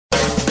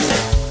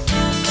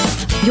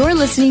You're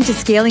listening to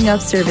Scaling Up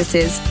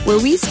Services, where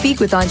we speak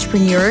with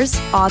entrepreneurs,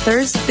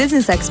 authors,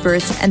 business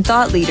experts, and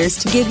thought leaders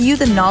to give you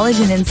the knowledge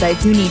and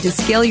insights you need to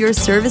scale your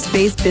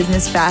service-based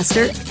business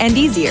faster and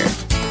easier.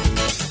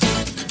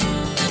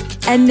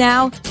 And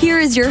now, here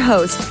is your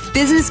host,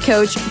 business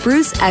coach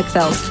Bruce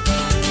Eckfeldt.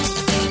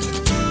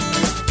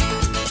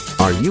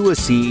 Are you a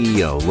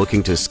CEO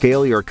looking to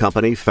scale your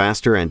company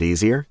faster and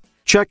easier?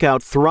 Check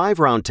out Thrive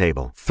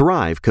Roundtable.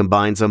 Thrive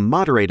combines a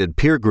moderated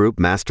peer group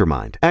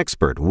mastermind,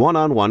 expert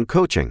one-on-one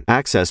coaching,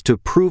 access to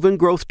proven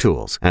growth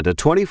tools, and a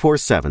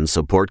 24/7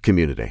 support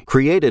community.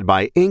 Created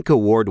by Inc.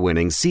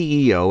 award-winning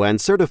CEO and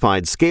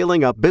certified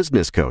scaling up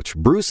business coach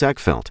Bruce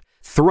Eckfeldt,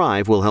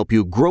 Thrive will help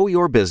you grow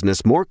your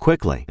business more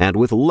quickly and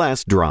with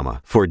less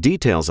drama. For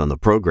details on the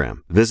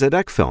program, visit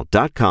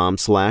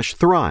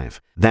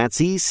eckfeldt.com/thrive. That's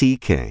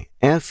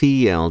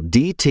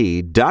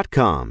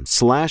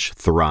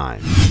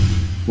ECKFELDT.com/thrive.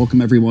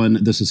 Welcome,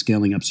 everyone. This is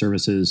Scaling Up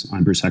Services.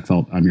 I'm Bruce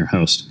Eckfeldt. I'm your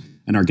host.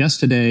 And our guest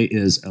today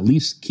is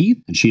Elise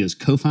Keith, and she is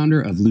co-founder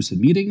of Lucid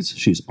Meetings.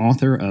 She's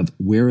author of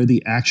Where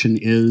the Action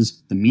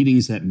Is, the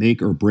meetings that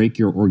make or break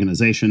your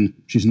organization.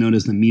 She's known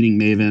as the meeting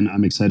maven.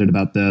 I'm excited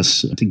about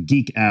this, to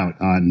geek out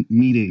on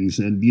meetings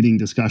and meeting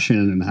discussion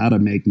and how to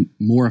make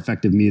more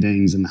effective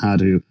meetings and how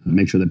to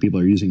make sure that people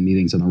are using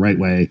meetings in the right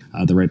way,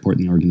 the right part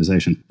in the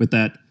organization. With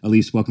that,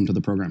 Elise, welcome to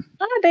the program.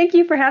 Oh, thank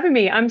you for having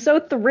me. I'm so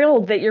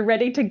thrilled that you're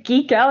ready to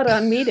geek out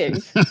on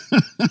meetings.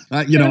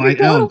 I am. I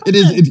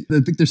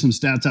think there's some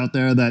stats out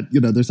there that,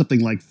 there's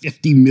something like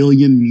 50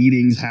 million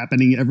meetings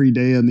happening every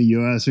day in the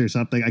US or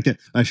something.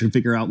 I should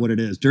figure out what it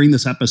is. During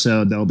this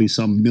episode, there'll be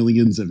some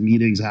millions of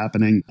meetings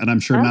happening, and I'm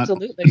sure not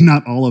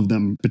all of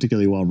them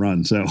particularly well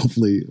run. So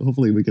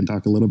hopefully we can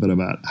talk a little bit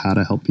about how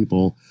to help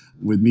people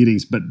with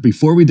meetings. But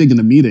before we dig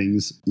into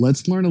meetings,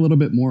 let's learn a little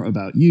bit more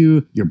about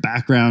you, your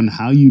background,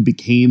 how you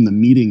became the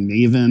meeting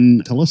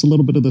maven. Tell us a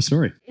little bit of the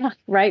story. Yeah,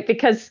 right.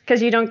 Because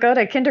you don't go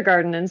to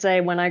kindergarten and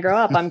say, when I grow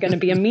up, I'm going to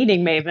be a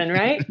meeting maven,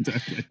 right?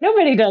 Exactly.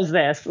 Nobody does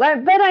this.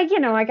 But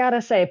I got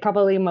to say,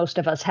 probably most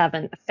of us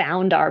haven't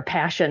found our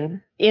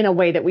passion in a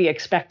way that we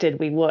expected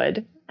we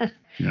would.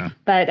 Yeah.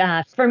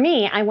 But for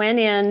me, I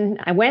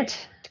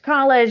went to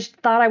college,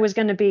 thought I was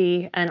going to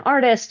be an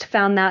artist,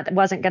 found that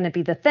wasn't going to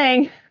be the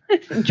thing.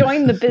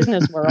 Joined the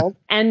business world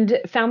and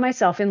found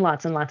myself in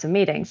lots and lots of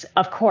meetings,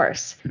 of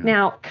course. Yeah.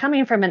 Now,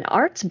 coming from an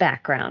arts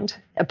background,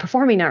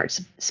 performing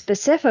arts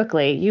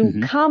specifically,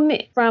 you come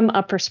from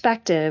a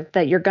perspective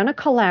that you're going to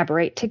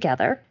collaborate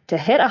together to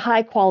hit a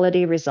high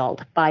quality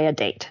result by a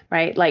date,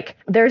 right? Like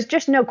there's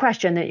just no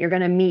question that you're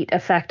going to meet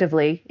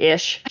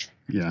effectively-ish.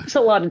 Yeah. It's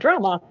a lot of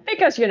drama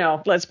because,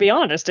 let's be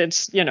honest,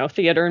 it's,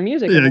 theater and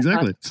music. Yeah,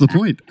 exactly. It's the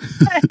point.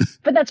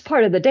 But that's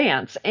part of the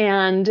dance.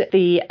 And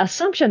the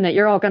assumption that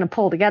you're all going to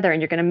pull together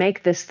and you're going to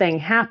make this thing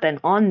happen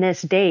on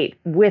this date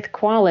with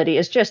quality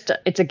is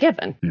it's a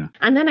given. Yeah.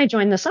 And then I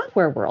joined the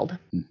software world.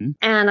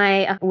 And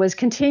I was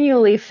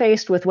continually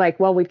faced with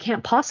we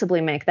can't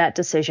possibly make that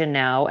decision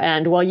now.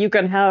 And you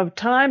can have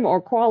time or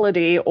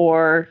quality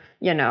or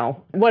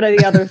what are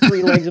the other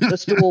three legs of the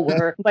stool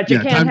were, but you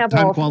can't have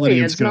all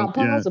three. It's not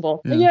possible.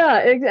 Yeah.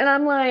 And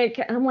I'm like,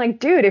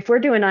 dude, if we're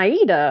doing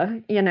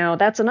Aida,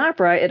 that's an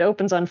opera. It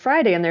opens on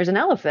Friday and there's an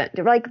elephant.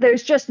 Like,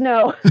 there's just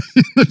no...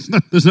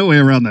 there's no way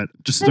around that.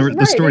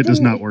 The story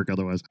does not work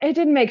otherwise. It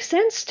didn't make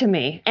sense to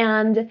me.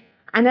 And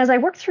as I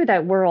worked through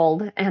that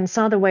world and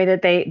saw the way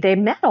that they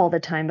met all the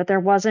time, but there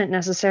wasn't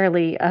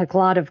necessarily a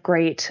lot of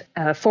great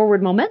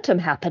forward momentum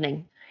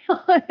happening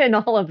and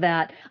all of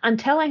that,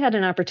 until I had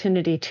an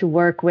opportunity to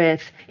work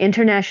with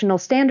international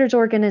standards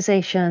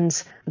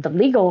organizations, the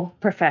legal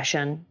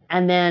profession,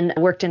 and then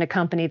worked in a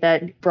company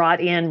that brought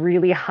in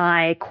really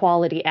high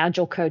quality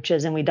Agile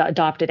coaches, and we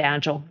adopted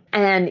Agile.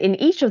 And in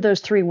each of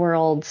those three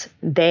worlds,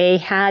 they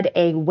had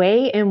a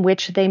way in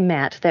which they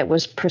met that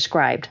was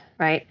prescribed.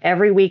 Right?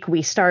 Every week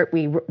we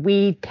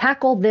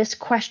tackle this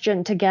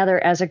question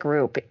together as a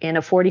group in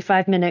a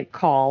 45-minute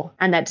call,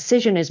 and that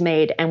decision is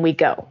made and we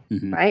go,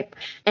 right?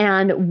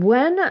 And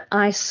when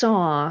I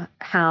saw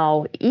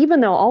how, even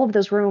though all of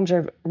those realms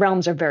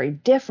are very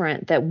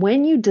different, that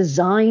when you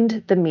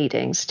designed the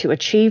meetings to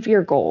achieve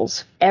your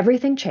goals,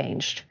 everything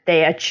changed.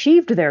 They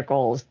achieved their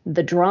goals.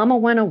 The drama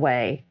went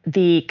away.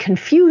 The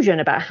confusion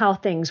about how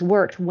things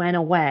worked went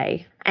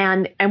away.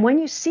 And when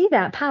you see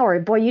that power,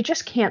 boy, you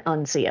just can't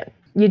unsee it.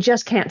 You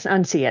just can't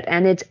unsee it,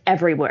 and it's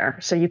everywhere.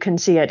 So you can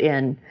see it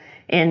in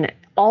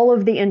all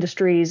of the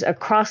industries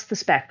across the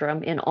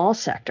spectrum, in all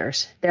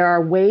sectors. There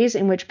are ways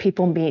in which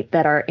people meet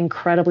that are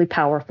incredibly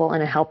powerful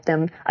and help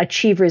them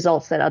achieve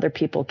results that other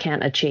people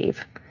can't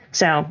achieve.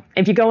 So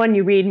if you go and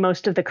you read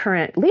most of the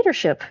current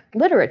leadership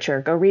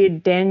literature, go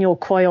read Daniel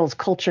Coyle's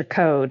Culture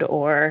Code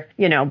or,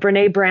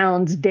 Brene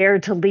Brown's Dare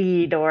to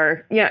Lead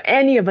or,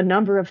 any of a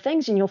number of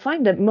things. And you'll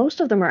find that most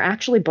of them are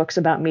actually books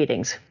about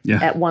meetings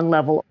at one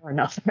level or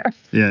another.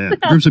 Yeah.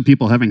 Groups of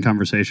people having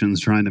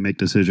conversations, trying to make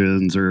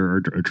decisions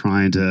or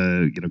trying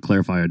to,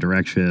 clarify a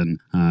direction,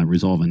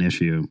 resolve an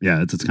issue.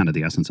 Yeah, it's kind of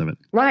the essence of it.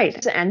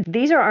 Right. And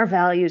these are our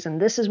values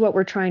and this is what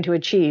we're trying to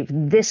achieve.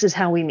 This is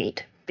how we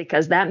meet.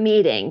 because that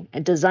meeting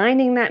and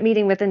designing that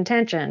meeting with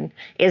intention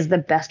is the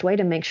best way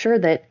to make sure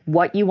that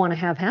what you want to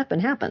have happen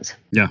happens.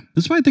 Yeah.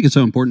 That's why I think it's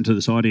so important to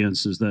this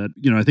audience is that,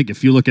 I think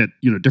if you look at,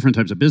 different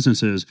types of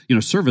businesses,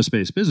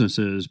 service-based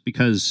businesses,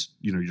 because,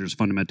 you're just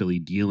fundamentally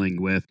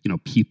dealing with,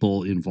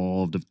 people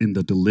involved in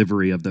the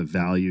delivery of the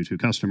value to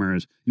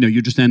customers,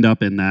 you just end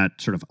up in that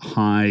sort of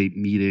high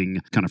meeting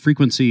kind of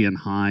frequency and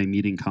high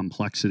meeting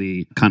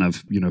complexity kind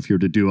of, if you were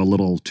to do a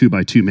little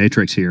 2x2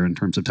 matrix here in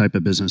terms of type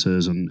of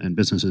businesses and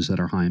businesses that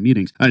are high in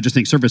meetings. I just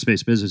think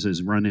service-based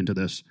businesses run into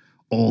this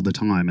all the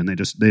time, and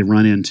they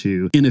run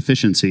into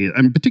inefficiency,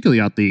 and particularly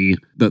at the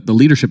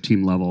leadership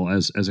team level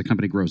as a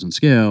company grows and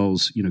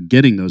scales,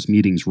 getting those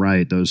meetings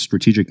right, those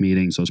strategic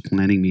meetings, those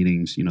planning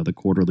meetings, the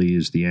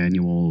quarterlies, the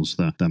annuals,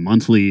 the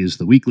monthlies,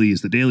 the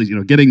weeklies, the dailies,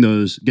 getting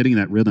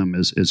that rhythm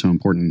is so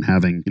important.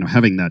 Having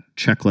that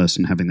checklist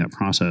and having that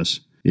process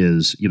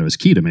is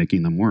key to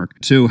making them work.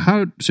 So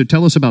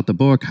tell us about the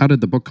book. How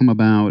did the book come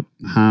about?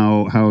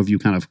 How have you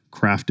kind of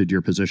crafted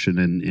your position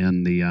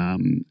in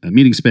the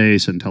meeting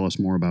space, and tell us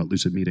more about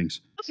Lucid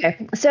Meetings.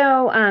 Okay.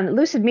 So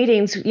Lucid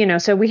Meetings,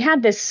 so we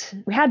had this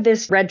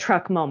red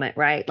truck moment,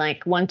 right?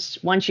 Like once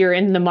you're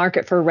in the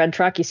market for a red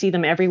truck, you see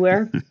them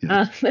everywhere.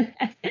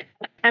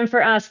 And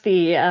for us,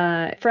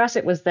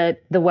 it was the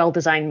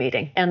well-designed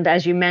meeting. And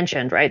as you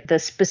mentioned, right, the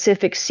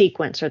specific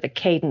sequence or the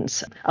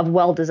cadence of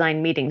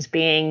well-designed meetings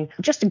being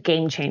just a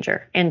game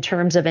changer in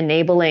terms of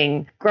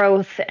enabling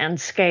growth and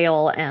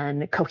scale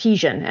and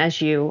cohesion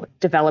as you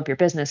develop your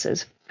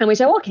businesses. And we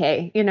said,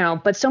 okay,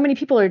 but so many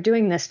people are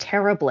doing this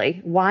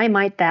terribly. Why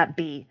might that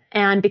be?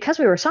 And because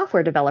we were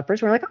software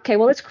developers, we're like, okay,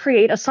 well, let's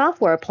create a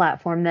software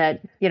platform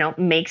that,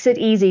 makes it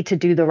easy to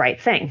do the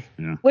right thing,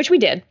 which we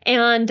did.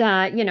 And,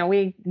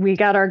 we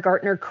got our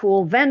Gartner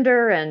Cool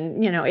vendor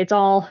and, it's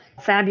all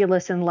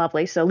fabulous and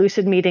lovely. So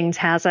Lucid Meetings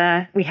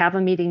we have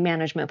a meeting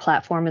management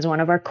platform as one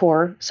of our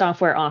core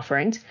software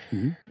offerings.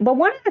 Mm-hmm. But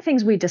one of the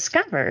things we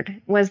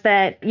discovered was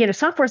that,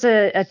 software is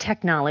a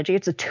technology,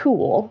 it's a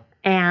tool.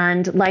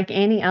 And like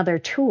any other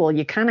tool,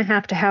 you kind of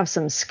have to have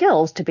some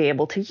skills to be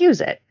able to use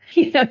it.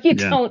 You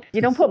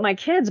don't put my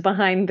kids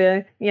behind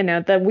the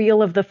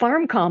wheel of the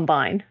farm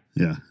combine.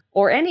 Yeah.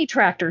 Or any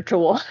tractor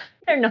tool.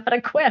 They're not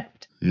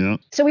equipped. Yeah.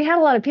 So we had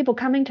a lot of people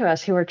coming to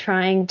us who were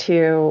trying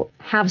to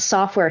have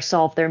software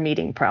solve their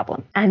meeting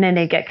problem. And then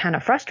they get kind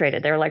of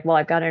frustrated. They're like, well,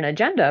 I've got an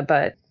agenda,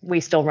 but we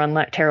still run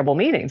terrible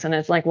meetings. And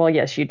it's like, well,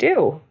 yes, you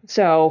do.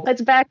 So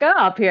let's back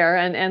up here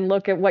and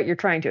look at what you're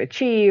trying to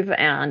achieve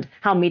and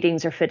how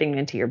meetings are fitting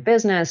into your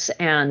business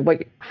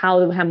and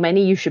how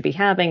many you should be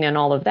having and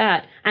all of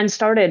that. And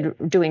started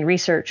doing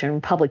research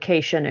and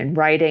publication and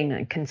writing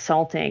and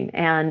consulting.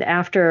 And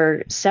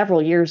after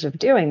several years of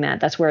doing that,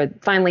 that's where I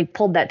finally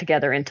pulled that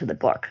together into the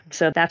book.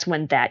 So that's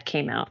when that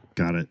came out.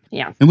 Got it.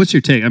 Yeah. And what's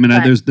your take? I mean,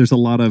 there's a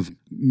lot of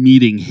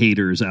meeting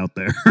haters out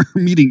there,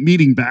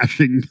 meeting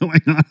bashing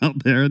going on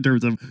out there in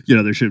terms of,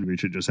 we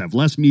should just have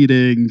less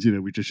meetings,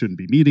 we just shouldn't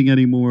be meeting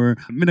anymore.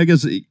 I mean, I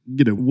guess,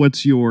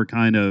 what's your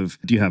do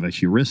you have a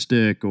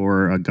heuristic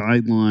or a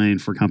guideline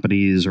for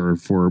companies or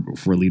for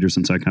leaders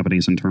inside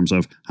companies in terms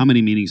of how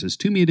many meetings is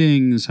 2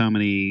 meetings?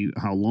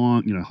 How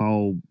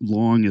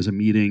long is a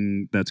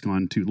meeting that's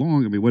gone too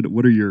long? I mean,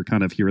 what are your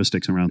kind of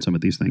heuristics around some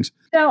of these things?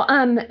 So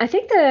I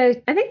think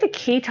the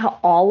key to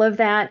all of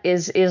that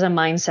is a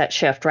mindset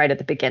shift right at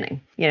the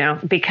beginning,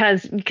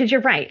 because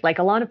you're right. Like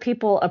a lot of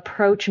people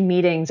approach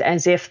meetings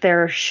as if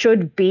there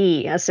should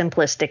be a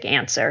simplistic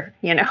answer,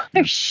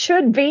 there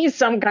should be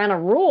some kind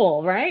of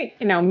rule, right?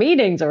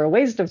 Meetings are a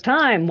waste of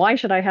time. Why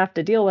should I have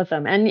to deal with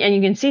them? And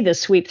you can see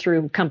this sweep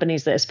through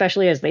companies that,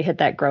 especially as they hit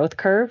that growth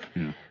curve.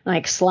 Yeah.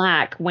 Like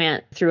Slack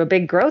went through a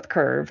big growth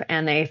curve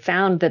and they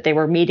found that they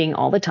were meeting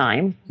all the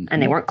time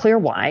and they weren't clear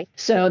why.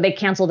 So they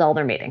canceled all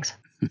their meetings.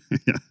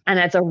 Yeah. And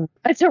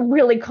it's a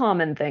really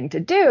common thing to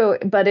do,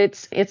 but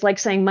it's like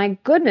saying, my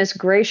goodness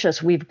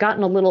gracious, we've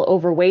gotten a little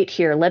overweight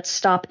here. Let's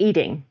stop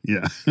eating.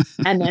 Yeah.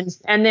 and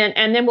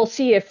then we'll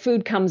see if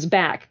food comes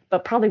back,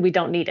 but probably we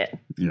don't need it.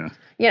 Yeah.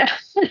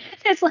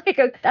 It's like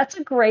that's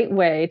a great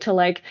way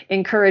to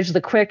encourage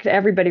the quick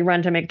everybody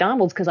run to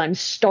McDonald's because I'm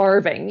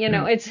starving.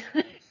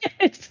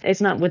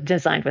 It's not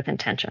designed with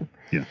intention.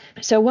 Yeah.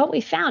 So what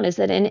we found is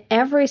that in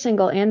every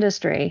single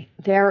industry,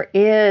 there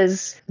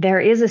is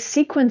a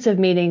sequence of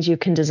meetings you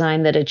can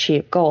design that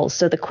achieve goals.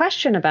 So the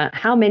question about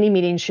how many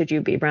meetings should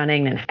you be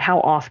running and how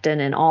often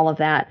and all of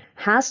that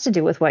has to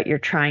do with what you're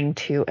trying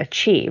to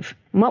achieve.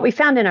 And what we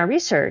found in our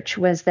research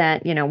was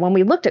that, when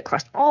we looked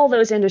across all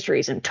those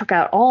industries and took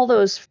out all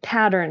those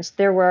patterns,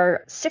 there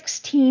were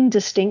 16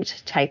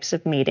 distinct types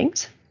of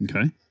meetings.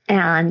 Okay.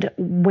 And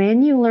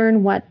when you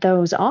learn what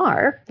those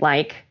are,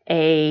 like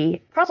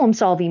a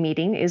problem-solving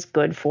meeting is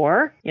good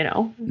for,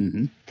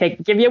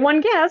 give you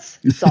one guess,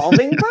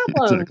 solving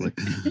problems.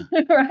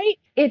 Exactly. Right?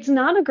 It's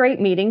not a great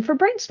meeting for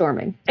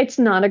brainstorming. It's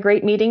not a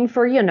great meeting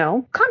for,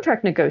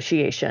 contract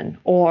negotiation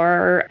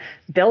or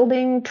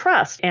building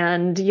trust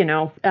and,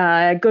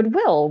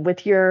 goodwill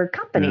with your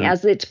company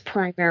as its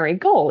primary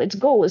goal. Its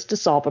goal is to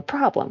solve a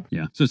problem.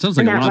 Yeah. So it sounds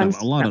like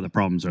a lot of the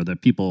problems are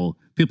that people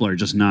are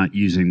just not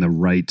using the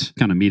right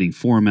kind of meeting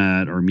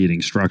format or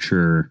meeting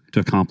structure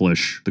to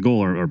accomplish the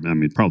goal. Or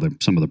probably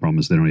some of the problem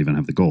is they don't even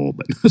have the goal,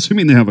 but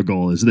assuming they have a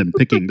goal is them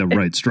picking the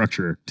right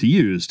structure to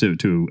use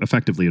to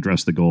effectively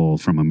address the goal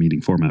from a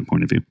meeting format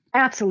point of view.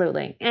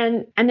 Absolutely.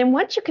 And then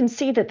once you can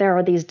see that there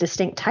are these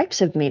distinct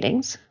types of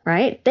meetings,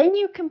 right, then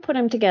you can put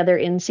them together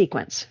in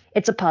sequence.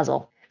 It's a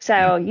puzzle.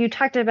 So you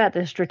talked about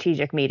the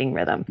strategic meeting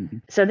rhythm. Mm-hmm.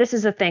 So this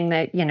is a thing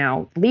that,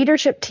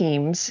 leadership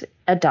teams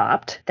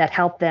adopt that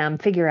help them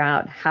figure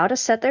out how to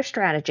set their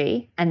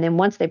strategy. And then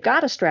once they've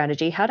got a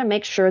strategy, how to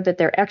make sure that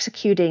they're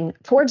executing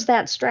towards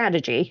that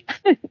strategy,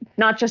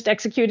 not just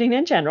executing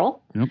in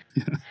general. Yep.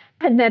 Yeah.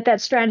 And that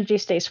strategy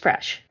stays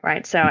fresh,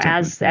 right? So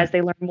exactly. as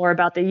they learn more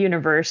about the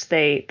universe,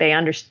 they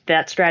understand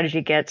that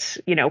strategy gets,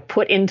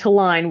 put into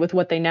line with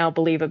what they now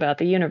believe about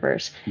the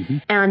universe. Mm-hmm.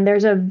 And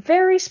there's a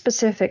very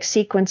specific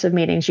sequence of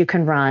meetings you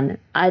can run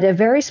at a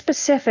very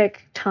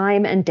specific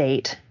time and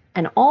date.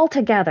 And all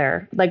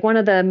together, like one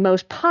of the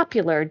most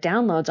popular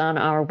downloads on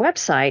our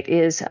website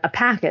is a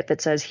packet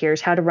that says, here's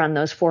how to run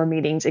those 4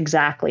 meetings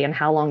exactly and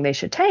how long they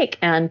should take.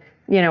 And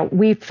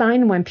we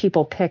find when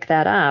people pick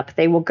that up,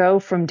 they will go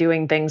from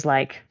doing things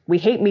like, we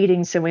hate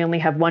meetings, so we only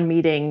have one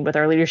meeting with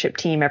our leadership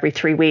team every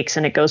 3 weeks,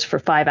 and it goes for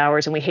 5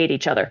 hours, and we hate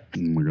each other.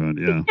 Oh my God,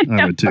 yeah,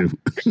 I would too.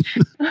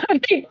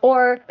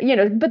 Or,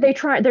 but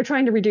they're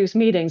trying to reduce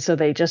meetings, so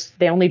they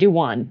only do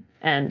one,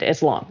 and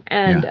it's long.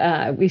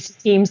 And we see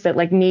teams that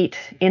meet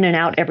in and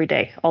out every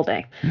day, all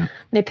day. Yeah.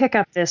 They pick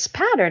up this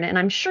pattern, and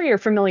I'm sure you're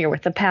familiar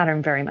with the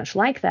pattern very much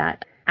like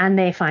that. And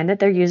they find that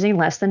they're using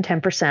less than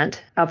 10%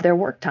 of their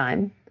work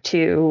time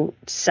to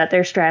set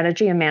their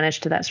strategy and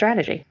manage to that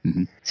strategy.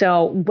 Mm-hmm.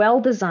 So well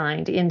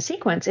designed in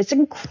sequence, it's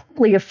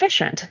incredibly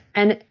efficient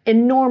and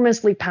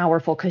enormously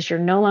powerful because you're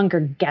no longer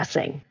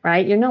guessing,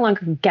 right? You're no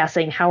longer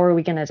guessing, how are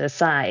we going to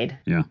decide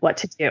what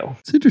to do?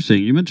 It's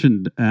interesting. You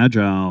mentioned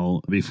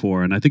Agile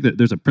before, and I think that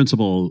there's a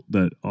principle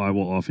that I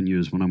will often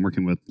use when I'm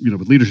working with,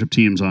 with leadership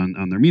teams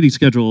on their meeting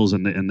schedules,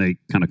 and they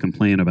kind of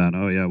complain about,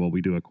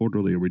 we do a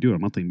quarterly or we do a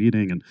monthly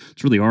meeting, and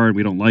it's really hard.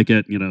 We don't like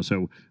it,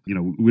 so we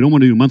don't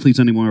want to do monthlies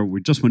anymore. We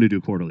just want to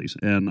do quarterlies.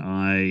 And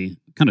I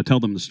kind of tell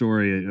them the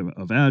story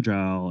of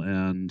Agile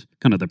and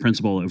kind of the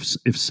principle of,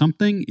 if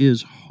something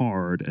is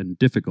hard and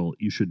difficult,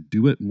 you should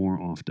do it more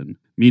often.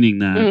 Meaning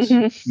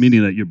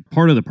that you're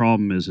part of the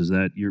problem is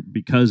that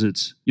because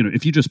it's,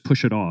 if you just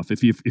push it off,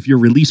 if you're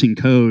releasing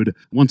code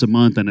once a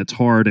month and it's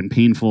hard and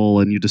painful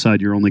and you decide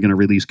you're only going to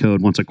release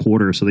code once a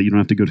quarter so that you don't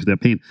have to go through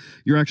that pain,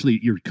 you're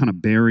kind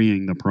of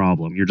burying the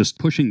problem. You're just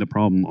pushing the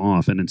problem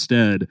off. And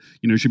instead,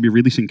 you should be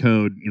releasing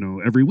code,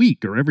 every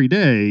week or every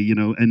day,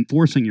 and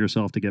forcing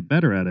yourself to get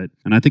better at it.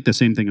 And I think the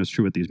same thing is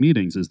true with these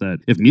meetings, is that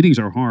if meetings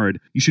are hard,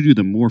 you should do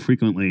them more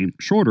frequently,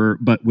 shorter,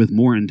 but with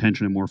more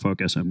intention and more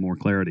focus and more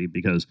clarity,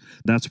 because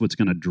that's what's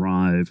going to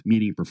drive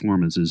meeting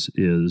performance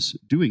is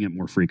doing it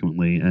more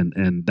frequently,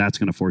 and that's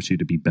going to force you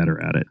to be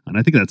better at it. And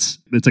I think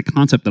it's a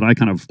concept that I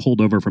kind of pulled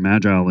over from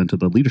Agile into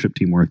the leadership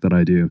team work that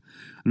I do.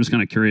 I'm just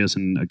kind of curious,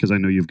 and because I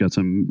know you've got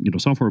some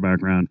software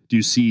background, do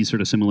you see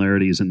sort of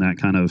similarities in that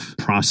kind of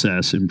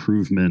process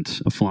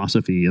improvement of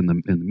philosophy in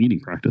the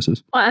meeting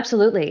practices? Well,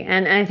 absolutely.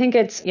 And I think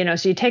it's,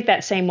 so you take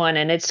that same one,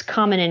 and it's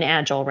common in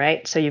Agile,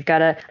 right? So you've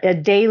got a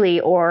daily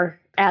or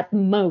at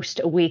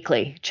most a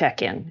weekly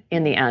check-in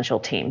in the Agile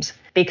teams.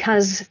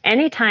 Because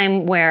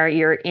anytime where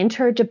your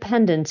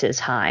interdependence is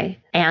high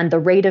and the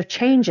rate of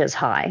change is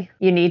high,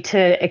 you need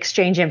to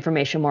exchange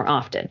information more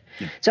often.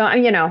 Yeah.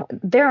 So,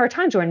 there are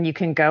times when you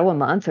can go a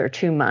month or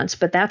 2 months,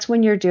 but that's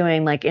when you're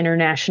doing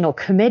international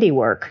committee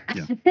work.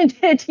 Yeah.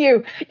 And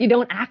you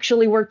don't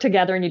actually work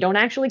together, and you don't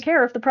actually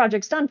care if the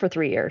project's done for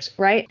 3 years,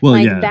 right? Well,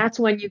 that's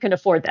when you can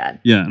afford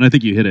that. Yeah, and I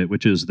think you hit it,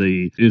 which is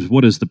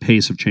what is the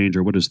pace of change,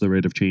 or what is the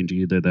rate of change,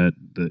 either that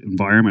the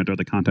environment or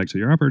the context that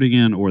you're operating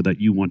in, or that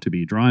you want to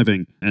be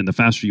driving. And the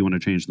faster you want to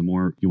change, the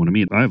more you want to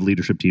meet. I have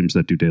leadership teams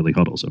that do daily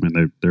huddles. I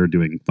mean, they're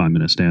doing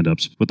 5-minute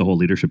stand-ups with the whole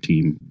leadership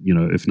team,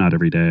 if not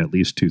every day, at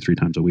least 2-3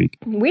 times a week.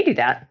 We do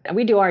that.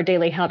 We do our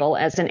daily huddle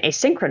as an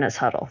asynchronous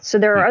huddle. So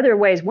there are other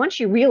ways. Once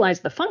you realize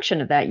the function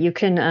of that, you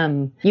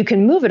can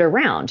move it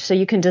around. So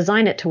you can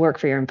design it to work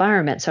for your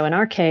environment. So in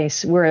our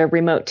case, we're a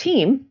remote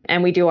team,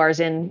 and we do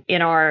ours in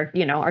our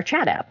our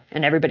chat app,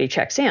 and everybody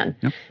checks in.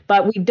 Yep.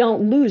 But we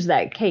don't lose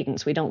that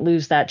cadence. We don't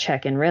lose that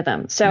check-in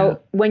rhythm. So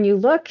when you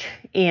look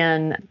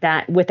in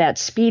that with that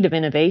speed of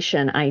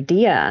innovation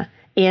idea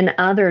in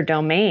other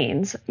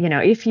domains,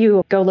 if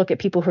you go look at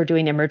people who are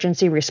doing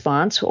emergency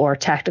response or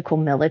tactical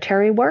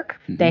military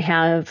work, they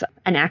have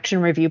an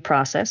action review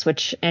process,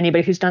 which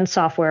anybody who's done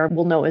software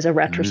will know is a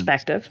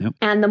retrospective. Yep.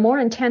 And the more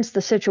intense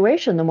the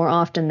situation, the more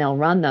often they'll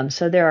run them.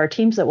 So there are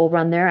teams that will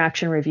run their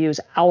action reviews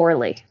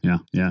hourly. Yeah.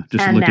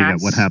 Just And looking at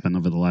what happened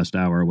over the last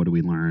hour. What do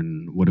we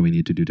learn? What do we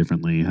need to do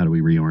differently? How do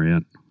we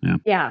reorient? Yeah.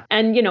 Yeah.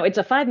 And, it's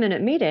a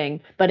 5-minute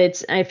meeting, but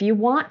if you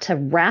want to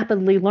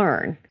rapidly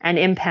learn and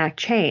impact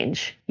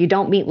change, you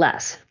don't meet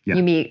less. Yeah.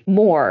 You meet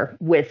more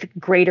with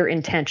greater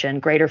intention,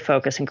 greater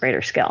focus, and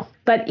greater skill.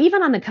 But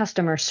even on the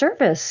customer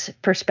service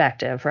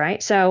perspective,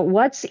 right? So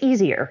what's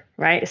easier,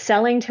 right?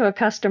 Selling to a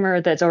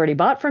customer that's already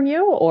bought from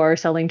you or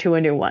selling to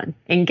a new one?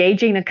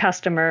 Engaging a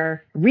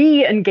customer,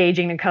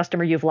 re-engaging a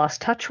customer you've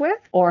lost touch with,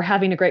 or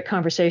having a great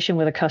conversation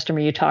with a customer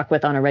you talk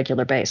with on a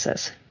regular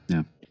basis?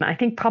 Yeah. I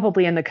think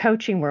probably in the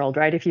coaching world,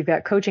 right? If you've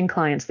got coaching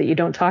clients that you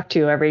don't talk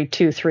to every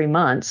 2-3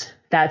 months,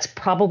 that's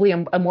probably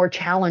a more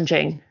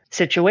challenging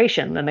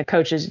situation than the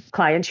coaches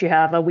clients you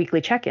have a weekly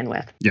check-in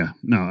with. Yeah,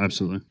 no,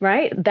 absolutely.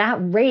 Right? That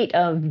rate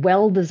of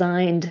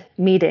well-designed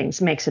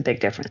meetings makes a big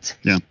difference.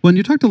 Yeah. Well, and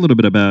you talked a little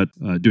bit about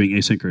doing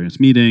asynchronous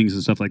meetings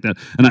and stuff like that.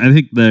 And I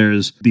think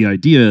there's the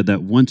idea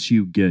that once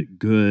you get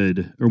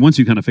good, or once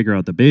you kind of figure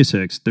out the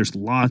basics, there's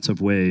lots of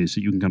ways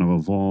that you can kind of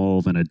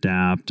evolve and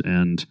adapt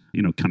and,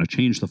 kind of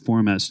change the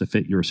formats to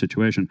fit your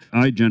situation.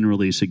 I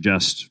generally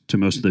suggest to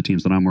most of the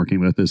teams that I'm working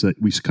with is that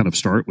we kind of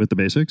start with the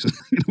basics.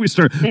 we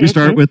start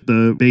with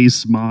the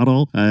base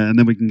model, and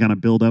then we can kind of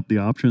build up the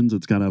options.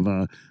 It's kind of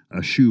a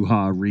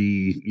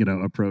shoo-ha-ree,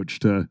 approach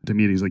to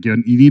meetings. Like you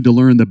need to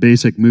learn the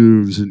basic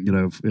moves, and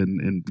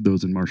and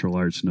those in martial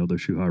arts know the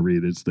shoo-ha-ree.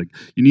 It's like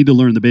you need to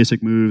learn the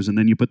basic moves, and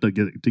then you put them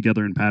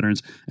together in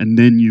patterns, and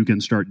then you can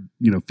start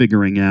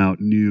figuring out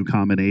new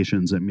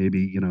combinations that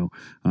maybe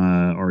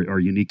are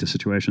unique to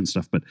situation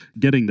stuff. But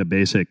getting the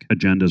basic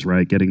agendas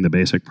right, getting the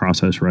basic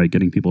process right,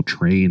 getting people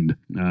trained.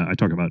 I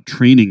talk about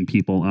training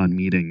people on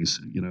meetings,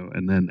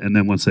 and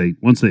then once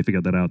they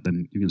figure that out,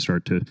 then you can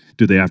start to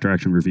do the after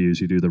action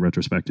reviews. You do the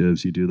retrospectives.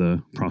 You do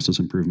the process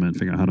improvement,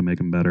 figure out how to make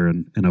them better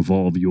and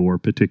evolve your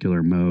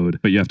particular mode.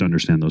 But you have to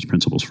understand those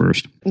principles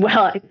first.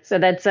 Well, so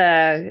that's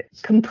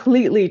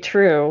completely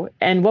true.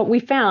 And what we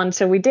found,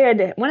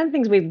 one of the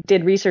things we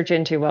did research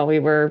into while we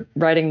were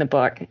writing the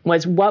book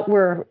was what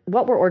were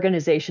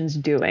organizations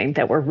doing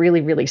that were really,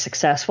 really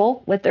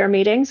successful with their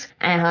meetings,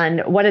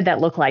 and what did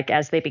that look like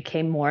as they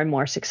became more and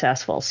more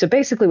successful. So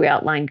basically we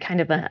outlined kind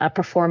of a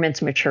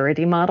performance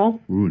maturity model.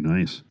 Ooh,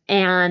 nice.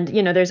 And,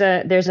 there's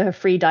a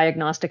free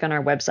diagnostic on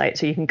our website,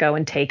 so you can go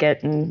and take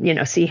it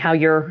and, see how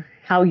your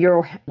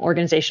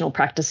organizational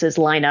practices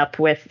line up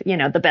with,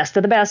 the best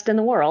of the best in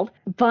the world.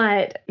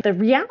 But the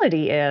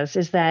reality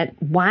is that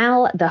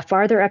while the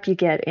farther up you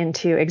get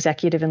into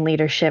executive and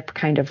leadership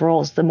kind of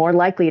roles, the more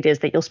likely it is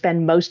that you'll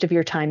spend most of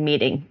your time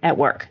meeting at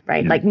work,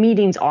 right? Yep. Like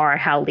meetings are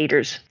how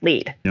leaders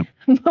lead. Yep.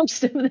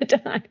 Most of the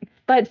time.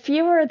 But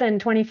fewer than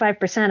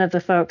 25% of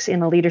the folks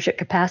in a leadership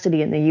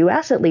capacity in the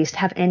U.S. at least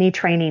have any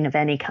training of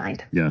any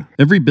kind. Yeah.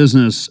 Every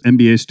business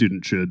MBA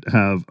student should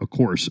have a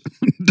course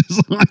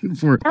designed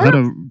for how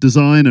to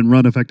design and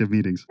run effective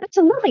meetings.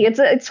 Absolutely. It's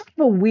sort of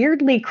a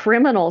weirdly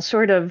criminal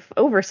sort of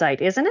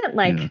oversight, isn't it?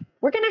 Like,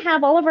 we're going to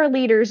have all of our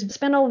leaders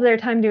spend all of their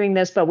time doing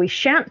this, but we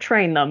shan't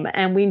train them.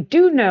 And we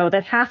do know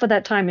that half of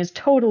that time is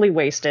totally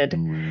wasted.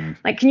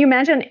 Like, can you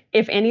imagine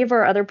if any of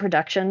our other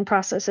production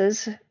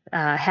processes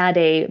had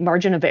a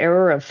margin of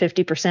error of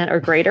 50% or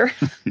greater?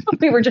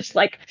 We were just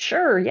like,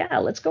 sure, yeah,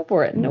 let's go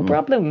for it. No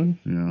problem.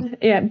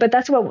 Yeah. But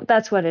that's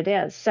what it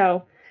is.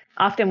 So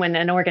often when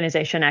an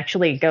organization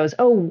actually goes,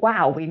 oh,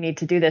 wow, we need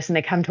to do this, and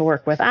they come to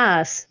work with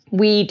us,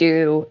 we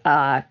do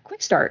a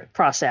quick start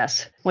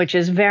process, which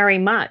is very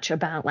much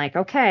about like,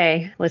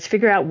 okay, let's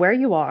figure out where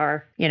you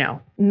are,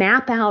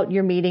 map out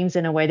your meetings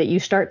in a way that you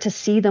start to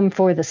see them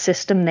for the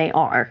system they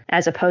are,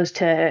 as opposed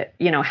to,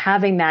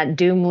 having that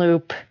doom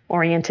loop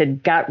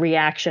oriented gut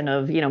reaction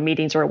of,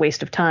 meetings are a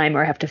waste of time,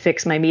 or I have to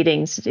fix my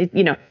meetings.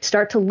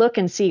 Start to look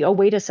and see, oh,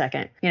 wait a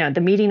second,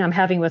 the meeting I'm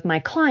having with my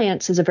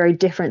clients is a very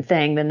different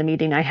thing than the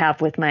meeting I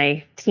have with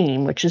my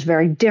team, which is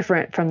very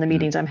different from the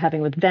meetings I'm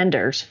having with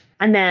vendors.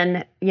 And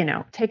then,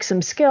 take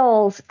some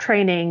skills,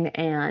 training,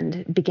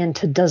 and begin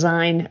to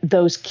design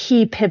those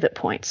key pivot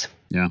points.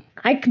 Yeah.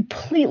 I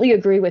completely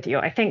agree with you.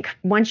 I think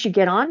once you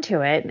get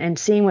onto it and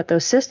seeing what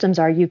those systems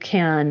are, you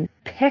can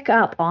pick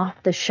up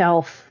off the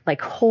shelf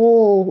like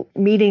whole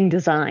meeting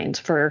designs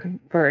for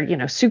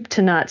soup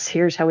to nuts.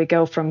 Here's how we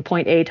go from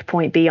point A to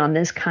point B on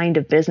this kind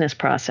of business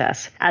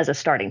process as a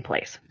starting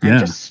place. And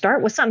just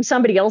start with something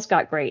somebody else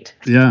got great.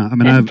 Yeah, I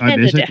mean,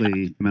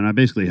 I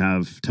basically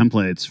have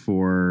templates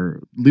for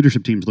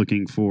leadership teams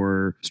looking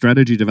for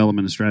strategy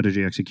development and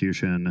strategy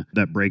execution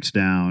that breaks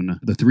down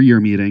the 3-year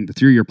meeting, the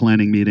 3-year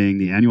planning meeting,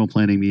 the annual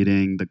planning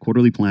meeting, the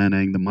quarterly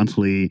planning, the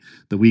monthly,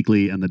 the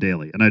weekly, and the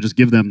daily. And I just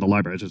give them the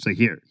library. I just say,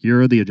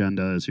 here are the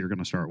agendas you're going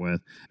to start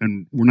with.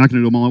 And we're not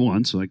going to do them all at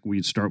once. Like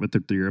we start with the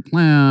 3-year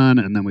plan,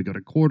 and then we go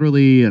to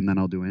quarterly, and then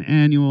I'll do an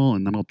annual,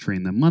 and then I'll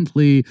train them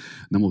monthly,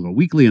 and then we'll go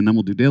weekly, and then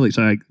we'll do daily.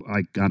 So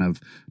I kind of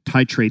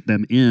titrate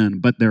them in,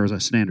 but there is a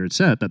standard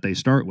set that they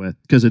start with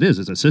because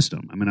it's a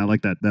system. I mean, I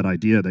like that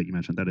idea that you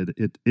mentioned,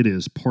 that it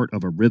is part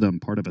of a rhythm,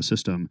 part of a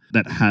system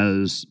that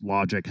has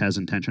logic, has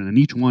intention, and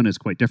each one is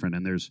quite different.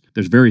 And there's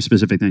very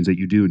specific things that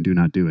you do and do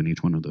not do in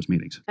each one of those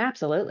meetings.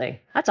 Absolutely.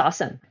 That's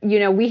awesome.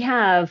 We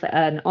have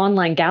an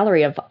online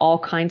gallery of all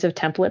kinds of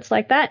templates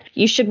like that.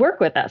 You should work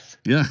with us.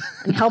 Yeah.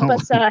 And help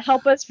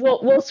us.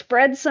 We'll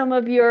spread some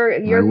of your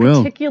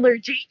particular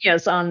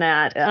genius on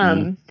that.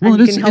 Well,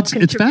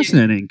 it's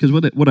fascinating because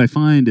what I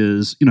find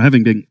is,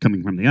 having been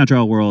coming from the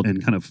agile world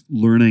and kind of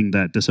learning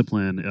that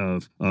discipline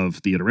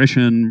of the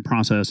iteration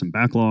process and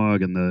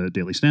backlog and the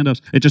daily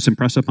stand-ups, it just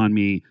impressed upon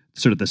me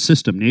sort of the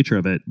system nature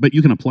of it. But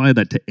you can apply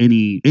that to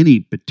any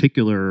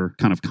particular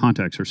kind of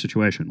context or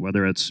situation,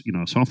 whether it's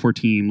a software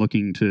team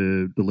looking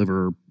to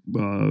deliver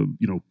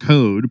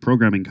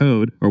programming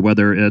code, or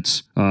whether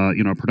it's a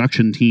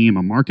production team,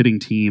 a marketing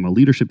team, a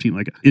leadership team.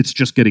 Like, it's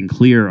just getting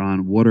clear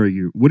on what are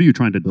you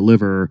trying to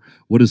deliver,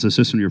 what is the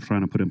system you're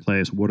trying to put in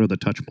place, what are the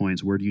touch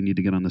points, where do you need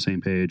to get on the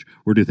same page,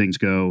 where do things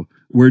go,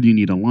 where do you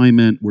need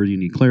alignment, where do you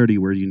need clarity,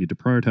 where do you need to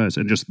prioritize,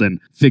 and just then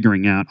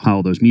figuring out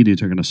how those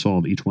meetings are going to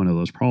solve each one of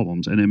those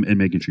problems, and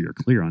making sure you're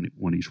clear on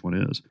what each one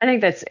is. I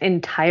think that's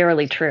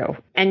entirely true.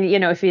 And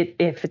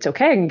if it's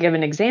okay, I can give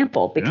an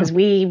example, because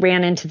we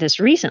ran into this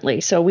recently.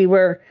 So we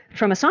were,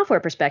 from a software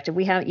perspective,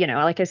 we have,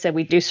 like I said,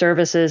 we do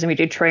services and we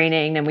do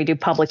training and we do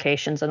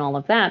publications and all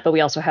of that, but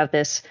we also have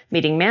this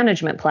meeting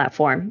management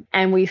platform.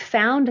 And we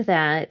found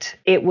that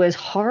it was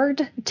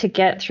hard to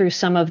get through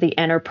some of the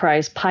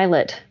enterprise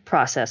pilot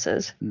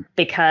processes,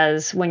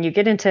 because when you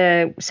get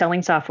into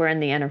selling software in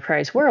the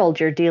enterprise world,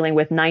 you're dealing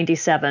with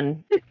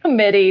 97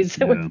 committees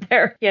with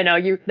their,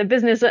 the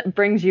business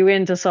brings you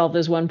in to solve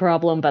this one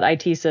problem, but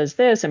IT says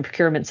this and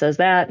procurement says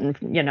that, and,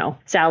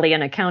 Sally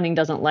in accounting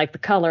doesn't like the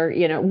color,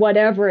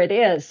 whatever it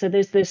is. So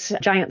there's this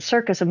giant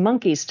circus of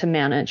monkeys to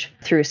manage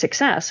through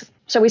success.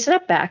 So we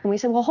stepped back and we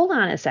said, well, hold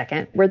on a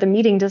second. We're the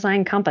meeting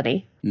design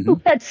company.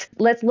 Let's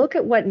look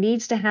at what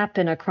needs to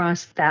happen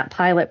across that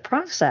pilot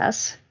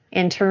process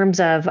in terms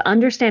of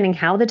understanding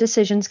how the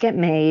decisions get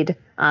made,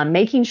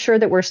 making sure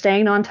that we're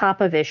staying on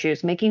top of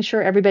issues, making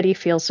sure everybody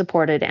feels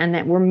supported, and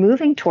that we're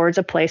moving towards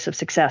a place of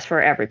success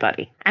for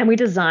everybody. And we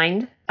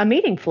designed a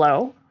meeting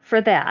flow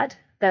for that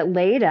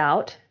laid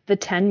out the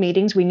 10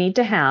 meetings we need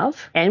to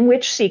have, and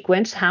which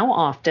sequence, how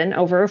often,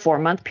 over a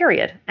 4-month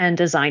period, and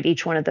designed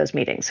each one of those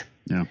meetings.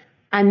 Yeah.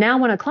 And now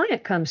when a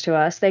client comes to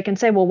us, they can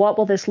say, well, what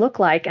will this look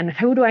like? And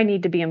who do I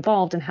need to be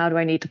involved? And how do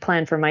I need to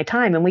plan for my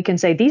time? And we can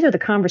say, these are the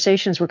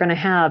conversations we're going to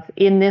have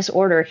in this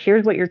order.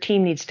 Here's what your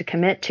team needs to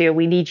commit to.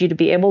 We need you to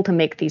be able to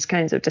make these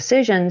kinds of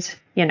decisions,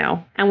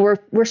 and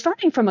we're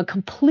starting from a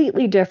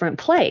completely different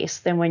place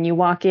than when you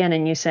walk in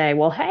and you say,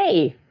 well,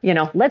 hey,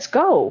 let's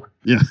go.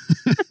 Yeah.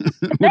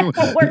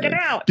 Work it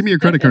out. Give me your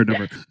credit card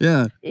number.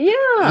 Yeah.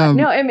 Yeah.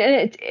 No, I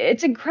mean,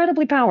 it's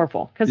incredibly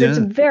powerful because it's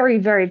very,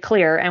 very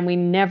clear, and we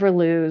never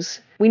lose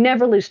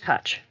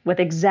touch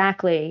with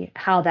exactly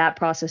how that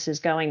process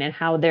is going and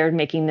how they're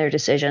making their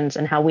decisions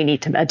and how we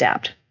need to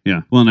adapt.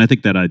 Yeah. Well, and I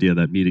think that idea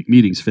that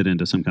meetings fit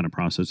into some kind of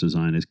process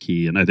design is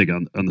key. And I think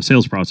on the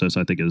sales process,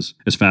 I think is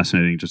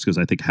fascinating, just because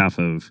I think half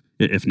of,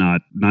 if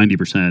not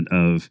 90%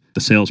 of the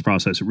sales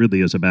process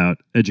really is about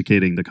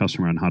educating the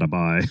customer on how to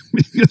buy,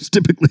 because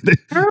typically they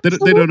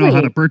don't know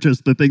how to purchase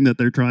the thing that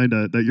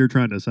you're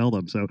trying to sell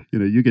them. So,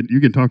 you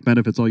can talk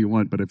benefits all you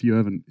want, but if you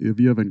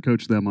haven't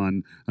coached them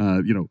on,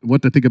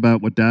 what to think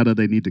about, what data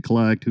they need to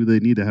collect, who they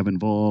need to have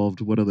involved,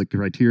 what are the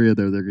criteria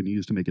they're going to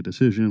use to make a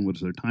decision, what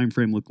does their time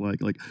frame look like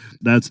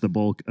that's the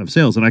bulk of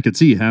sales. And I could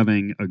see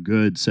having a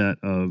good set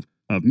of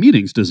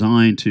meetings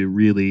designed to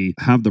really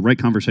have the right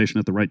conversation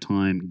at the right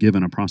time,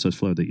 given a process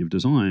flow that you've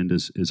designed,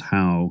 is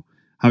how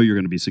you're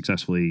going to be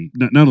successfully,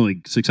 not only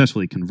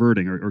successfully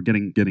converting or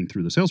getting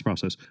through the sales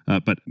process,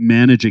 but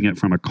managing it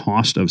from a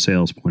cost of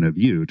sales point of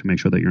view to make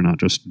sure that you're not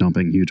just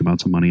dumping huge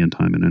amounts of money and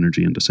time and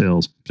energy into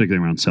sales,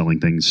 particularly around selling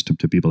things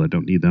to people that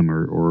don't need them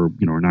or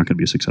are not going to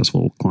be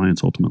successful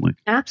clients ultimately.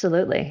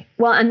 Absolutely.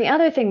 Well, and the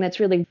other thing that's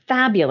really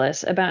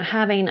fabulous about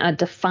having a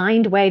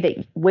defined way,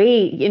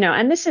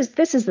 and this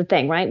is the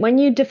thing, right? When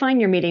you define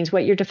your meetings,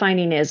 what you're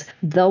defining is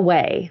the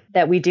way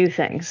that we do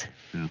things.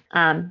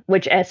 Yeah.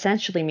 Which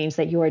essentially means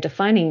that you are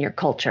defining your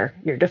culture,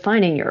 you're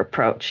defining your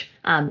approach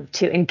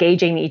to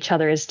engaging each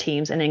other as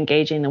teams and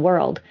engaging the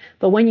world.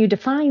 But when you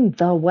define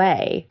the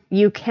way,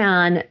 you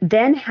can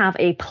then have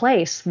a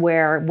place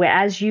where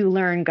as you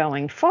learn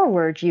going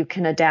forward, you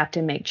can adapt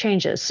and make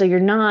changes. So you're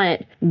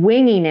not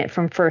winging it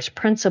from first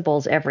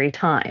principles every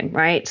time,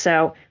 right?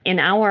 So in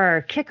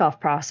our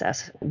kickoff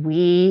process,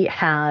 we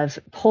have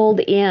pulled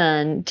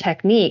in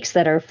techniques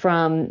that are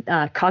from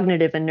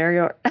cognitive and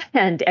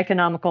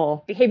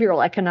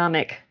behavioral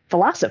economic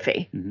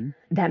philosophy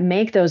that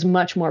make those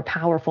much more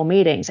powerful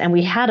meetings. And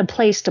we had a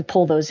place to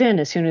pull those in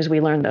as soon as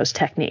we learned those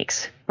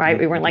techniques, right?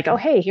 We weren't like, oh,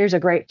 hey, here's a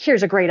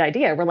great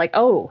idea. We're like,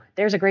 oh,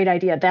 there's a great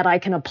idea that I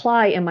can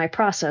apply in my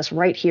process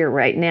right here,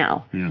 right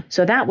now. Yeah.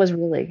 So that was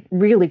really,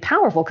 really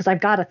powerful because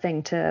I've got a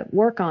thing to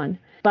work on.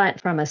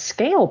 But from a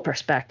scale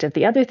perspective,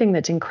 the other thing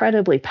that's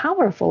incredibly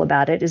powerful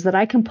about it is that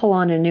I can pull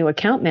on a new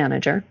account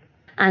manager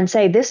and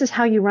say, this is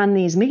how you run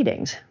these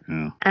meetings.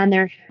 Yeah. And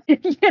they're,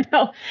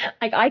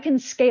 like I can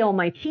scale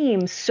my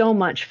team so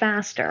much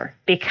faster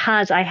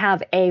because I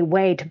have a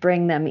way to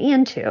bring them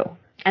into.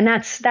 And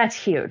that's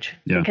huge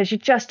because you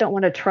just don't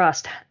want to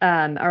trust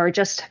or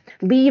just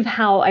leave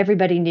how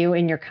everybody new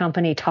in your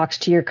company talks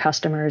to your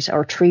customers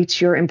or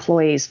treats your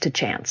employees to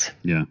chance.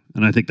 Yeah.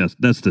 And I think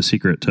that's the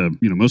secret to,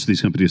 most of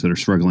these companies that are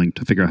struggling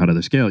to figure out how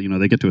to scale,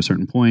 they get to a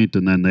certain point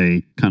and then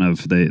they kind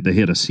of, they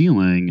hit a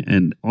ceiling.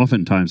 And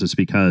oftentimes it's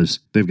because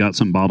they've got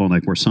some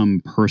bottleneck where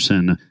some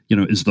person,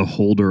 is the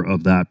holder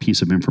of that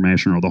piece of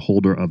information or the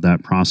holder of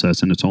that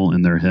process and it's all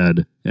in their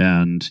head.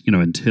 And,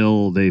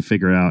 until they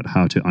figure out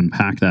how to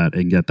unpack that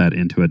and get that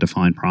into a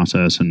defined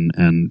process and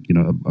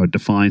a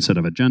defined set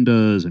of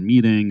agendas and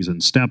meetings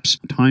and steps,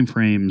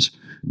 timeframes,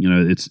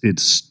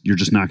 you're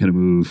just not going to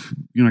move.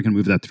 You're not going to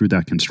move that through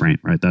that constraint,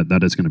 right?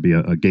 That is going to be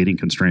a gating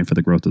constraint for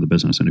the growth of the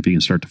business. And if you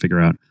can start to figure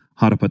out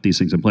how to put these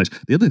things in place.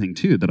 The other thing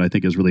too that I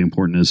think is really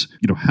important is,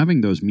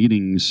 having those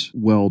meetings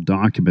well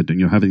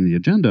documented, having the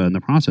agenda and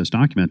the process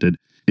documented.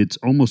 It's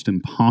almost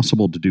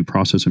impossible to do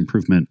process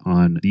improvement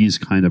on these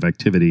kind of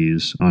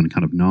activities, on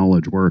kind of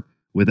knowledge work,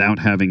 without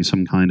having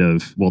some kind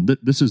of,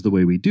 this is the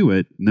way we do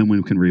it. And then we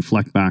can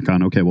reflect back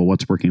on, okay, well,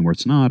 what's working,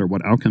 what's not, or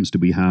what outcomes do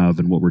we have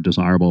and what were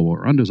desirable, what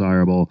were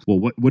undesirable? Well,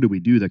 what do we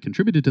do that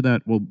contributed to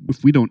that? Well,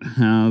 if we don't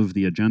have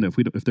the agenda,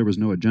 if there was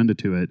no agenda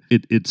to it,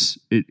 it's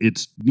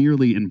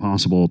nearly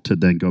impossible to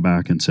then go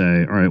back and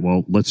say, all right,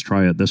 well, let's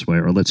try it this way,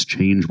 or let's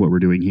change what we're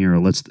doing here, or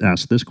let's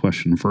ask this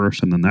question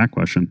first and then that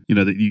question,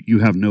 that you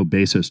have no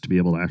basis to be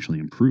able to actually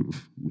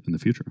improve in the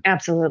future.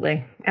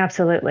 Absolutely.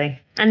 Absolutely.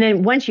 And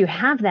then once you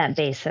have that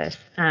basis,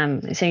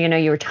 so,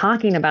 you were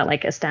talking about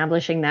like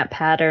establishing that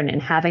pattern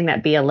and having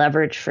that be a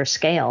leverage for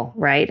scale,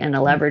 right? And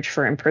a leverage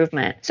for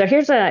improvement. So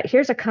here's a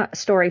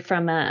story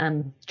from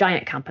a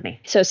giant company.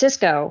 So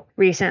Cisco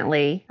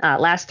recently,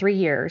 last 3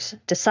 years,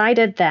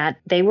 decided that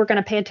they were going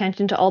to pay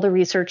attention to all the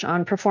research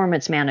on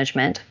performance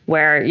management,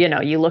 where,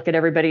 you look at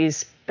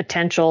everybody's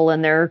potential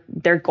and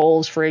their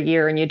goals for a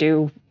year and you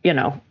do,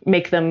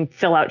 make them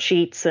fill out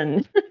sheets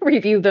and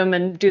review them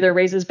and do their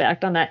raises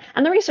back on that.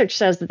 And the research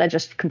says that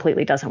just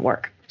completely doesn't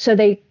work. So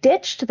they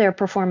ditched their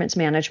performance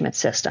management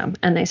system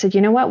and they said,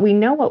 you know what? We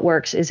know what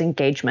works is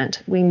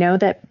engagement. We know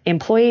that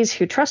employees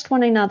who trust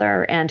one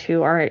another and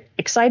who are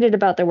excited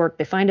about their work,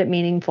 they find it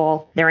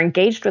meaningful, they're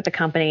engaged with the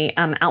company,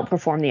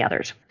 outperform the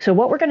others. So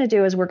what we're going to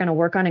do is we're going to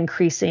work on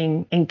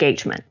increasing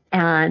engagement.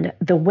 And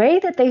the way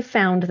that they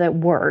found that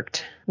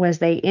worked was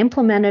they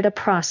implemented a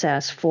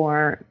process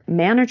for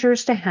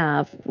managers to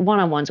have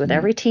one-on-ones with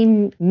every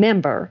team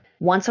member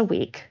once a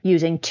week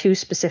using 2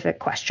 specific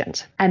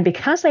questions. And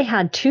because they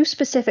had 2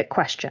 specific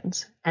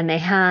questions and they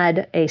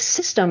had a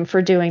system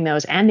for doing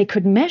those and they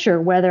could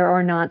measure whether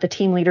or not the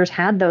team leaders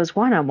had those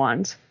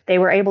one-on-ones, they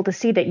were able to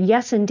see that,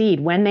 yes, indeed,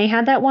 when they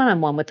had that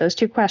one-on-one with those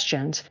 2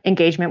 questions,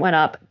 engagement went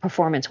up,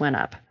 performance went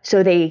up.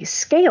 So they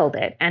scaled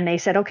it and they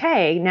said,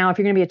 okay, now if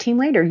you're going to be a team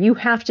leader, you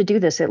have to do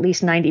this at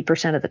least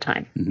 90% of the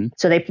time. Mm-hmm.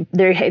 So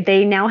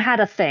they now had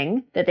a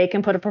thing that they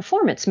can put a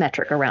performance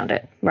metric around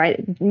it,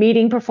 right?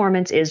 Meeting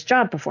performance is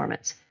job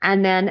performance.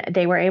 And then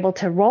they were able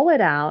to roll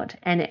it out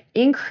and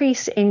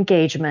increase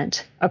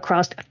engagement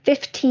across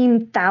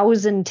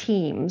 15,000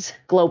 teams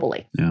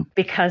globally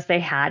because they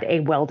had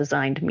a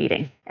well-designed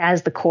meeting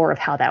as the core of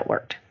how that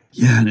worked.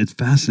 Yeah, and it's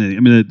fascinating.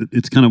 I mean,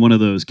 it's kind of one of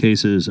those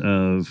cases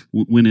of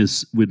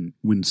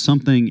when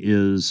something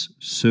is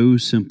so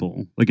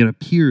simple, like it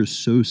appears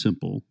so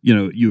simple,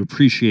 you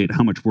appreciate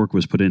how much work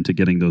was put into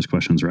getting those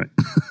questions right.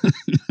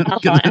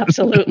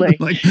 Absolutely.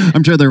 Like,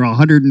 I'm sure there were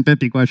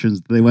 150 questions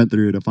that they went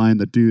through to find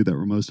the 2 that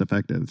were most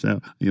effective. So,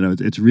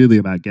 it's really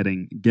about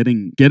getting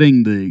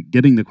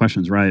the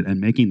questions right and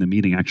making the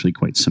meeting actually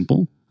quite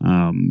simple.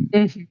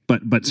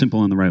 But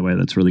simple in the right way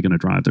that's really going to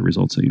drive the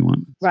results that you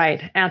want.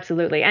 Right.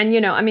 Absolutely. And,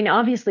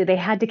 obviously they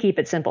had to keep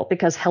it simple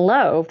because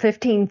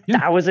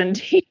 15,000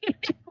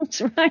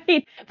 teams,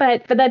 right?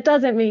 But that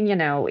doesn't mean,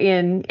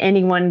 in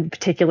any one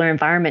particular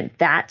environment,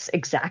 that's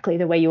exactly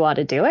the way you ought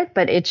to do it.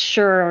 But it's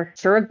sure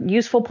a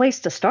useful place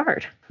to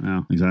start.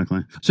 Yeah,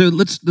 exactly. So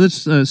let's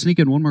sneak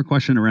in one more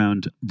question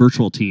around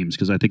virtual teams,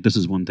 because I think this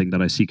is one thing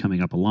that I see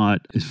coming up a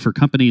lot for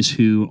companies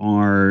who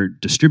are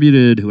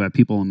distributed, who have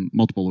people in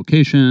multiple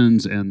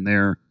locations, and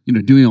they're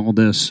doing all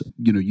this,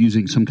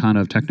 using some kind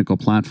of technical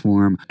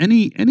platform.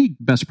 Any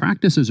best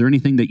practices or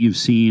anything that you've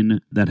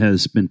seen that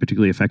has been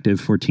particularly effective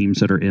for teams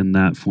that are in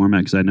that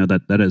format? Because I know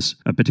that is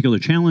a particular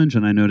challenge,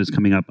 and I know it's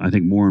coming up, I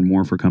think, more and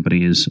more for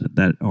companies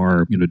that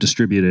are,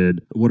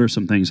 distributed. What are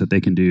some things that they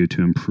can do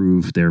to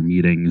improve their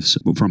meetings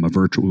from a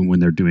virtual, when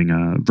they're doing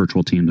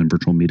virtual teams and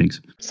virtual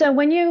meetings? So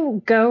when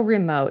you go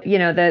remote,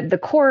 the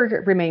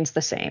core remains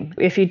the same.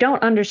 If you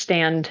don't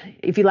understand,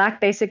 if you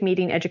lack basic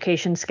meeting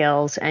education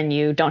skills and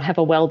you don't have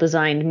a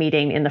well-designed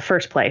meeting in the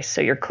first place,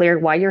 so you're clear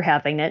why you're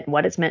having it,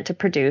 what it's meant to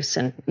produce,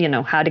 and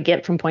how to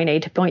get from point A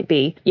to point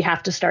B, you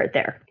have to start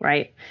there,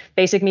 right?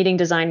 Basic meeting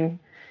design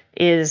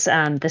is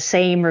the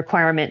same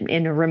requirement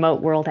in a remote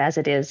world as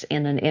it is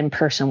in an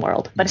in-person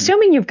world. But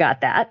assuming you've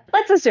got that,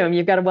 let's assume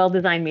you've got a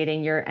well-designed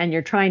meeting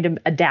you're trying to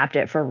adapt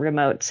it for a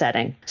remote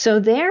setting. So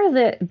there,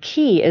 the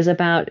key is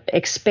about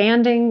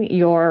expanding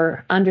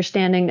your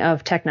understanding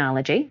of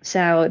technology.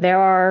 So there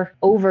are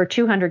over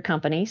 200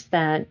 companies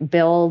that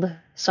build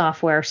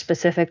software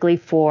specifically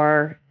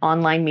for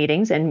online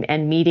meetings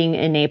and meeting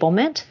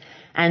enablement,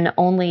 and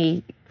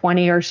only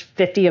 20 or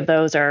 50 of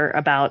those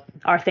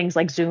are things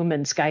like Zoom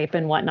and Skype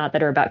and whatnot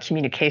that are about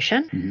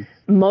communication. Mm-hmm.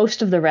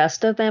 Most of the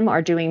rest of them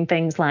are doing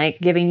things like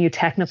giving you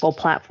technical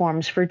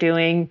platforms for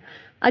doing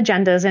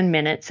agendas and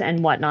minutes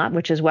and whatnot,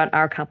 which is what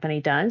our company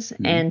does,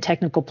 and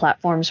technical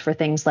platforms for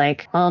things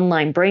like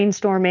online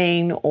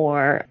brainstorming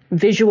or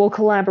visual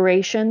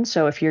collaboration.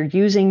 So if you're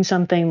using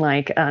something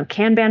like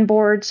Kanban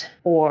boards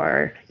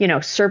or,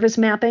 service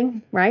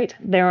mapping, right?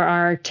 There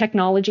are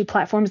technology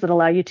platforms that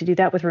allow you to do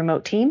that with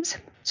remote teams.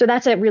 So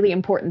that's a really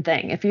important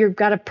thing. If you've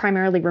got a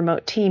primarily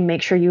remote team,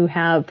 make sure you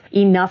have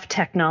enough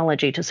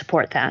technology to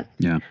support that.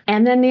 Yeah.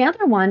 And then the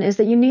other one is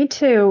that you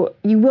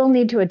will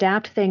need to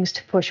adapt things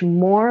to push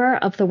more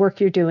of the work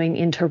you're doing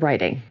into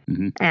writing.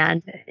 Mm-hmm.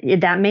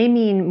 And that may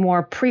mean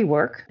more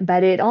pre-work,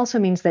 but it also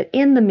means that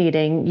in the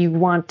meeting, you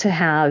want to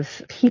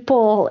have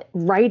people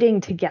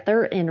writing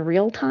together in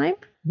real time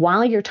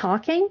while you're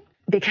talking.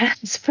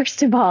 Because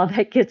first of all,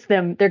 that gets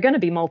them, they're going to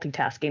be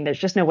multitasking. There's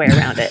just no way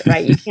around it,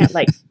 right? You can't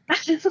like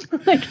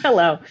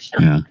hello.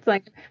 Yeah. It's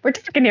like, we're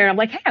talking here. I'm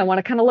like, hey, I want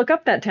to kind of look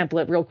up that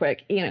template real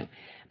quick,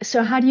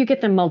 So how do you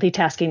get them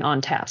multitasking on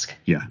task?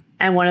 Yeah.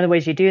 And one of the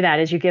ways you do that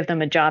is you give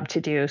them a job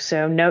to do.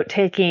 So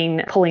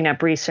note-taking, pulling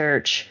up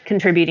research,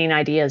 contributing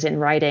ideas in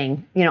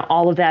writing,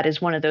 all of that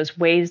is one of those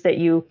ways that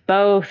you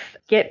both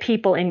get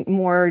people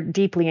more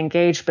deeply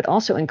engaged, but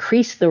also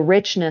increase the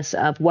richness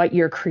of what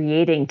you're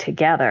creating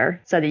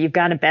together so that you've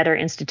got a better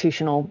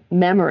institutional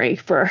memory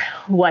for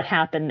what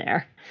happened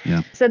there.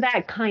 Yeah. So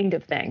that kind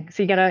of thing.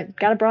 So you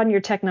gotta broaden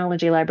your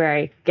technology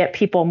library, get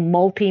people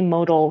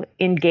multimodal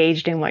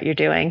engaged in what you're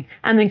doing,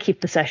 and then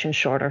keep the sessions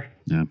shorter.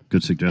 Yeah,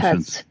 good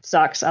suggestions. That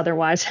sucks.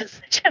 Otherwise,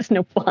 it's just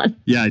no fun.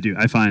 Yeah, I do.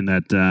 I find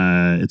that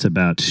it's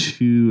about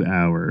 2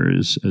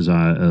 hours.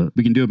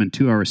 We can do them in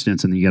 2-hour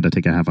stints, and then you got to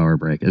take a half-hour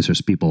break. It's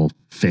just people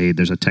fade.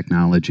 There's a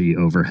technology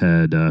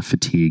overhead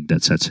fatigue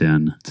that sets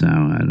in. So I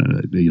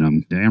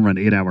run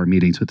 8-hour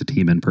meetings with the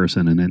team in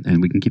person,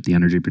 and we can keep the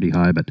energy pretty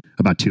high, but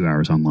about 2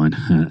 hours online,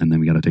 and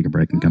then we got to take a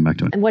break and come back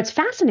to it. And what's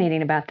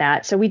fascinating about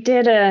that? So we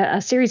did a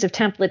series of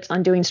templates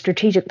on doing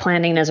strategic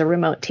planning as a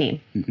remote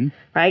team,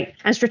 right?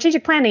 And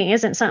strategic planning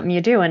isn't something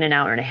you do in an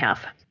hour and a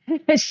half.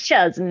 It's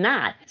just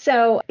not.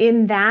 So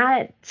in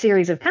that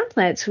series of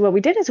templates, what we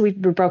did is we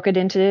broke it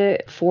into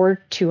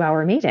 4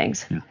 2-hour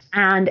meetings. Yeah.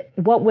 And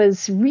what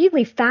was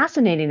really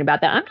fascinating about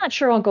that, I'm not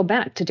sure I'll go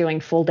back to doing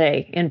full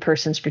day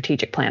in-person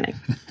strategic planning.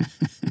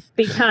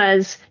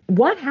 Because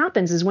what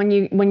happens is when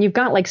you've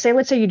got, like,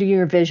 let's say you do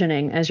your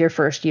visioning as your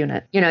first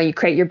unit, you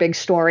create your big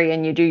story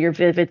and you do your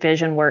vivid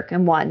vision work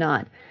and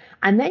whatnot.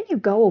 And then you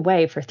go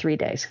away for 3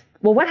 days.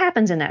 Well, what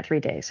happens in that 3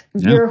 days?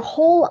 Yeah. Your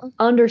whole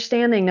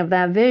understanding of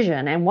that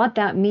vision and what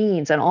that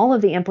means and all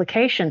of the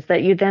implications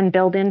that you then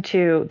build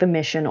into the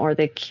mission or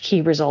the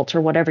key results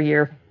or whatever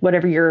your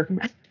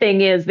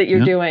thing is that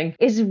you're doing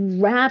is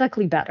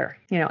radically better.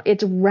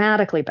 It's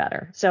radically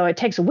better. So it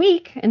takes a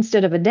week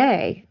instead of a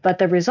day, but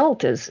the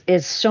result is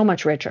so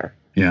much richer.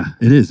 Yeah,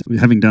 it is.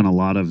 Having done a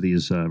lot of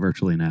these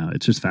virtually now,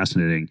 it's just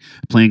fascinating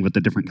playing with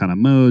the different kind of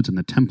modes and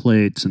the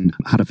templates and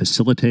how to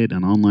facilitate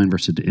an online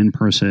versus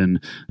in-person.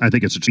 I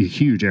think it's a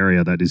huge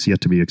area that is yet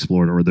to be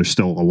explored, or there's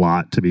still a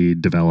lot to be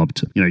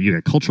developed. You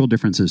get cultural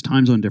differences,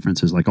 time zone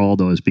differences, like all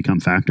those become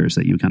factors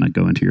that you kind of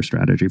go into your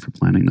strategy for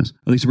planning this.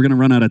 Lisa, we're going to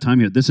run out of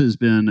time here. This has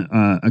been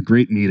a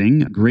great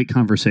meeting, a great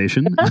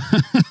conversation.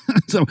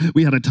 So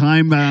we had a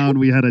time bound,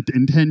 we had an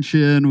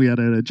intention, we had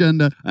an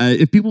agenda.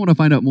 If people want to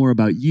find out more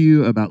about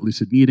you, about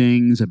Lucid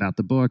Meetings, about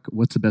the book,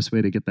 what's the best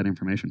way to get that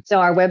information? So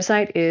our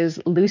website is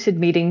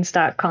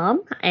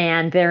lucidmeetings.com,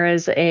 and there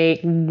is a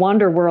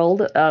wonder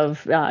world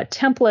of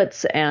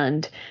templates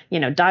and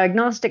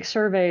diagnostic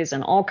surveys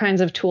and all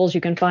kinds of tools you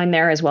can find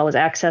there, as well as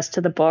access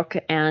to the book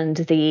and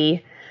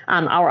the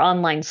our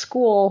online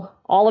school.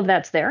 All of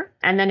that's there.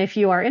 And then if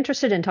you are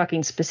interested in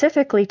talking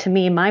specifically to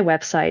me, my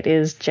website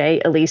is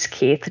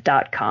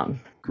jelyskeith.com.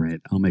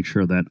 Great. I'll make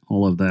sure that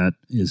all of that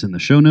is in the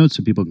show notes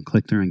so people can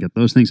click there and get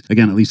those things.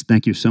 Again, Elise,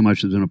 thank you so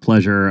much. It's been a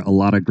pleasure. A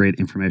lot of great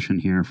information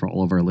here for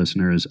all of our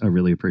listeners. I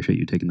really appreciate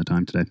you taking the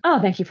time today. Oh,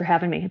 thank you for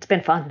having me. It's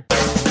been fun.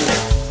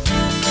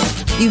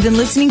 You've been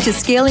listening to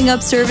Scaling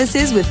Up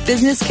Services with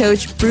business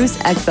coach Bruce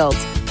Eckfeldt.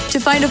 To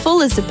find a full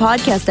list of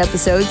podcast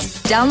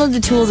episodes, download the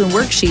tools and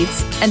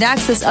worksheets, and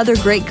access other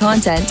great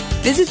content,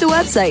 visit the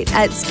website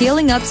at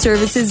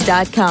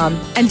scalingupservices.com.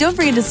 And don't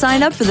forget to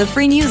sign up for the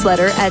free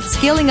newsletter at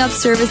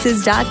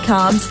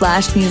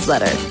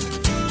scalingupservices.com/newsletter.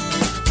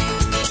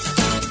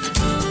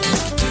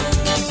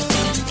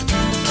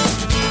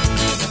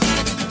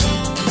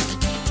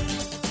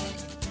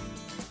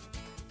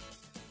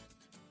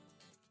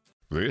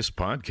 This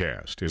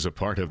podcast is a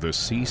part of the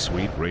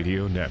C-Suite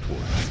Radio Network.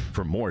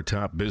 For more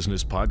top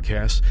business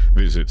podcasts,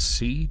 visit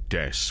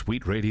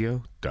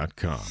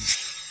c-suiteradio.com.